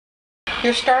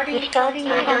You're starting to come through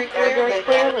very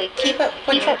clearly. Keep up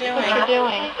what you're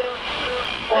doing.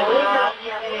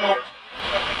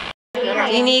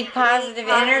 Do you need positive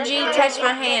energy? Touch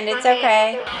my hand. It's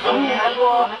okay.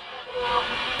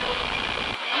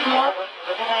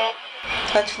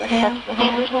 Touch the hand.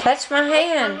 Touch my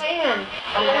hand.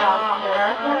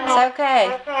 It's okay.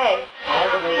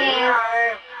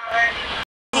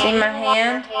 See my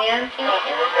hand?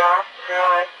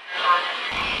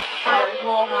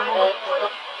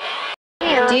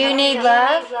 Do you need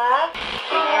love?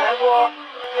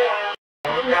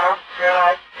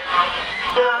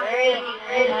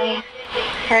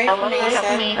 Pray for me,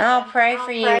 Seth. I'll pray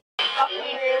for you.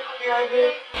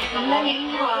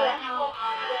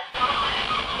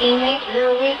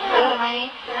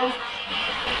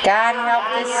 God help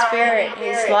this spirit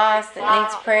who's lost that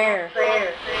needs prayer.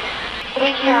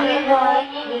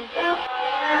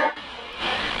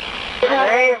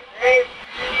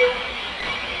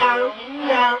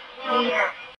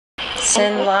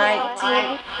 Send light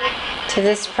to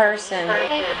this person,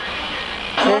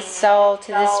 to this soul,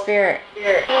 to this spirit.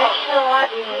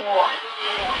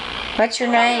 What's your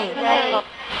name?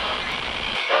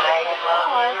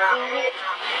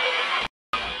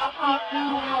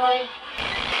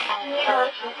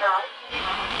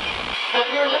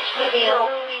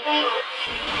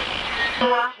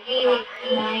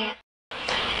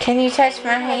 Can you touch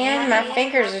my hand? My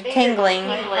fingers are tingling.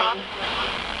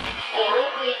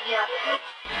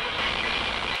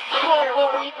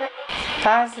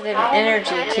 Positive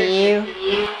energy to you.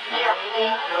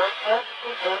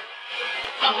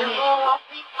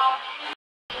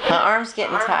 My arm's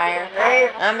getting tired.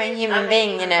 I'm a human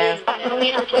being, you know.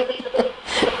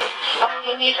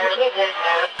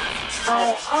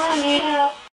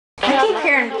 I keep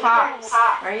hearing pops.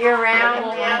 Are you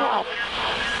around?